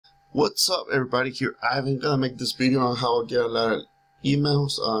What's up, everybody? Here I'm gonna make this video on how I get a lot of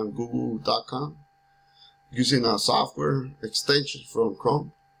emails on google.com using a software extension from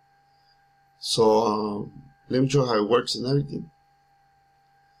Chrome. So let me show you how it works and everything.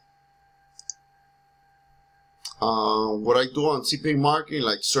 What I do on CPA marketing,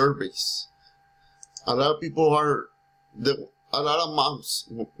 like surveys. A lot of people are a lot of moms,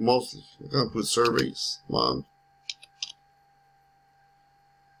 mostly. I'm gonna put surveys, moms.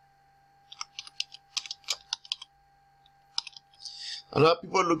 A lot of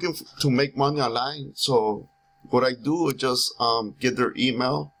people are looking to make money online, so what I do is just get their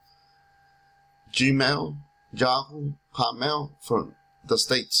email, Gmail, Yahoo, Hotmail from the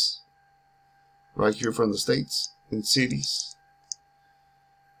States, right here from the States, in cities.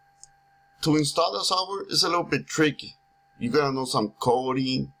 To install the software is a little bit tricky. You gotta know some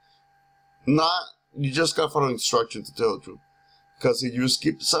coding. You just gotta follow instructions, to tell the truth. Because if you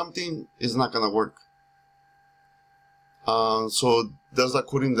skip something, it's not gonna work. So that's the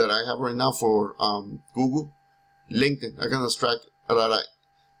coding that I have right now for Google. LinkedIn, I'm gonna extract a lot of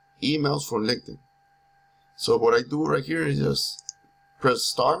emails from LinkedIn. So what I do right here is just press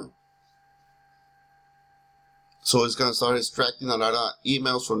start. So it's gonna start extracting a lot of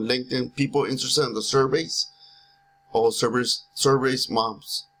emails from LinkedIn, people interested in the surveys, or surveys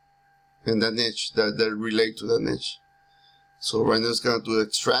moms in that niche that relate to that niche. So right now it's gonna do the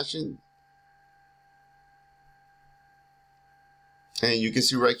extraction. And you can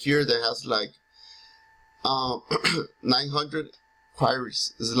see right here that has like 900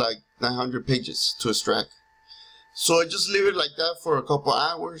 queries. It's like 900 pages to extract. So I just leave it like that for a couple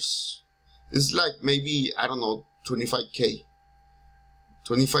hours. It's like maybe, I don't know, 25K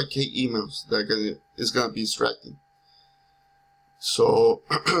emails that it's gonna be extracting. So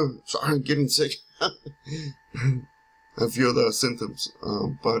sorry, I'm getting sick. I feel the symptoms,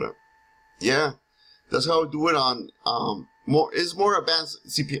 but yeah, that's how I do it on it's more advanced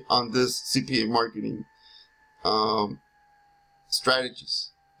CPA on this CPA marketing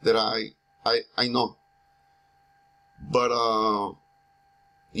strategies that I know. But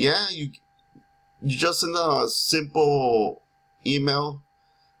yeah, you just send a simple email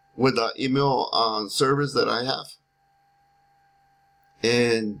with the email service that I have,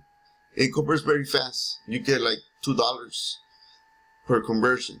 and it converts very fast. You get like $2 per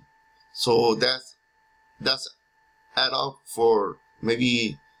conversion. So that's add up for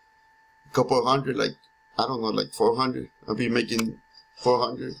maybe a couple of hundred, like I don't know, like 400. I'll be making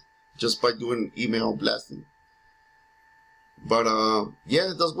 400 just by doing email blasting. But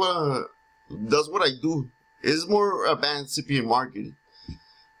yeah, that's what I do. It's more advanced CPA marketing.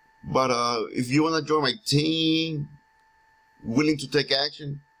 But if you wanna join my team, willing to take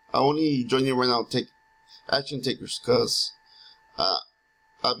action, I only join you right now, action takers, cause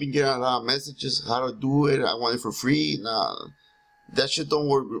I've been getting a lot of messages how to do it. I want it for free. Nah, that shit don't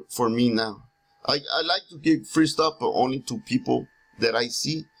work for me now. I like to give free stuff, but only to people that I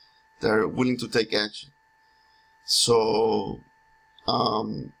see that are willing to take action. So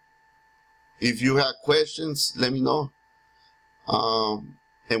if you have questions, let me know,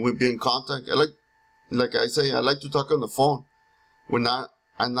 and we'll be in contact. Like I say, I like to talk on the phone when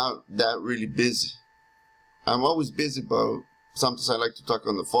I'm not that really busy. I'm always busy, but sometimes I like to talk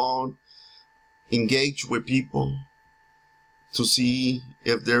on the phone, engage with people to see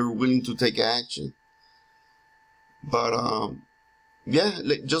if they're willing to take action. But yeah,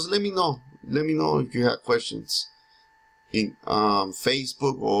 just let me know. Let me know if you have questions in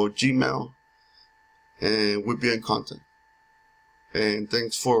Facebook or Gmail, and we'll be in contact. And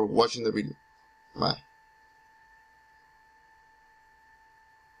thanks for watching the video. Bye.